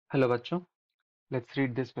Hello bachcho, let's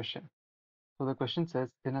read this question. So the question says,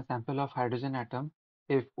 in a sample of hydrogen atom,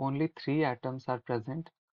 if only 3 atoms are present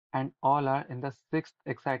and all are in the 6th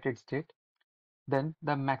excited state, then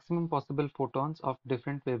the maximum possible photons of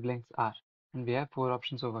different wavelengths are. And we have 4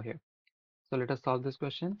 options over here. So let us solve this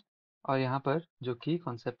question. और यहाँ पर जो key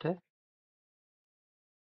concept है,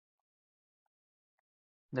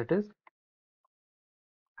 that is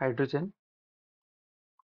hydrogen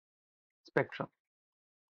spectrum.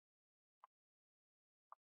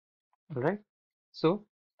 Alright? So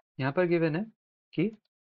यहाँ पर given है कि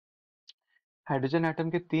hydrogen atom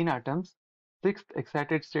के 3 एटम्स 6th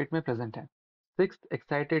एक्साइटेड स्टेट में प्रेजेंट है. 6th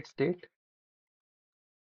excited state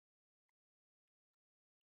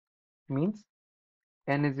means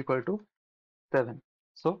n is equal to 7.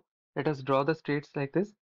 So let us draw the states like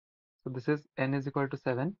this. So this is n is equal to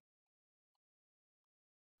 7,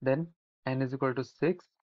 then n is equal to 6,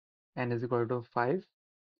 n is equal to 5,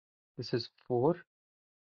 this is 4,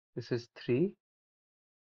 this is 3,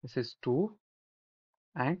 this is 2,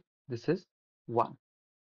 and this is 1.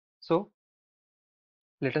 So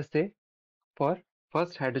let us say for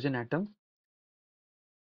first hydrogen atom,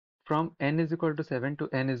 from n is equal to 7 to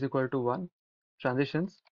n is equal to 1,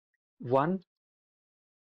 transitions 1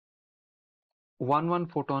 1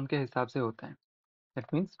 photon के हिसाब से होते हैं.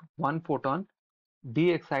 That means 1 photon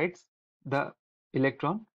de-excites the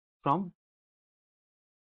electron from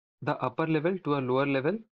the upper level to a lower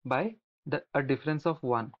level by a difference of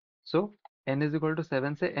 1. So n is equal to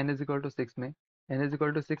 7 से n is equal to 6 में, n is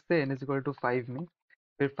equal to 6 से n is equal to 5 में,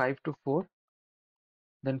 फिर 5 to 4,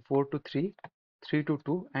 then 4 to 3, 3 to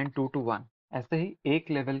 2 and 2 to 1. ऐसे ही एक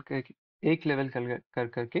level कर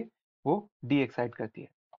करके वो de-excite करती है.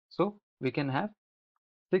 So we can have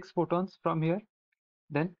 6 photons from here.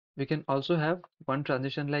 Then we can also have one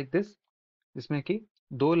transition like this, जिसमें कि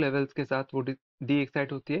 2 levels के साथ वो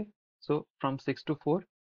de-excite होती है. So from 6 to 4,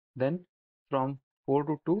 then from 4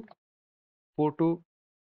 to 2, 4 to,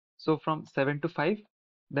 so from 7 to 5,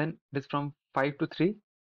 then it is from 5 to 3,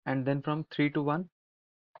 and then from 3 to 1.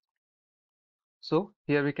 So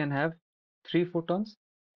here we can have 3 photons,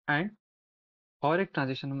 and और एक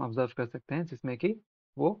transition हम ऑब्जर्व कर सकते हैं जिसमें कि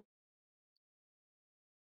वो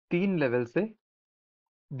 3 लेवल से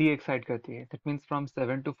de-excite करती है. That means from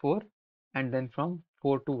 7 to 4 and then from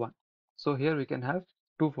 4 to 1. So here we can have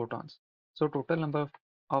 2 photons. So total number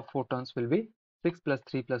of photons will be 6 plus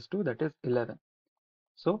 3 plus 2, that is 11.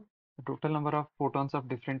 So the total number of photons of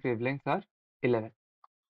different wavelengths are 11.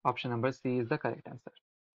 Option number C is the correct answer.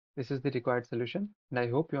 This is the required solution, and I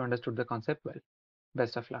hope you understood the concept well.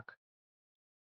 Best of luck.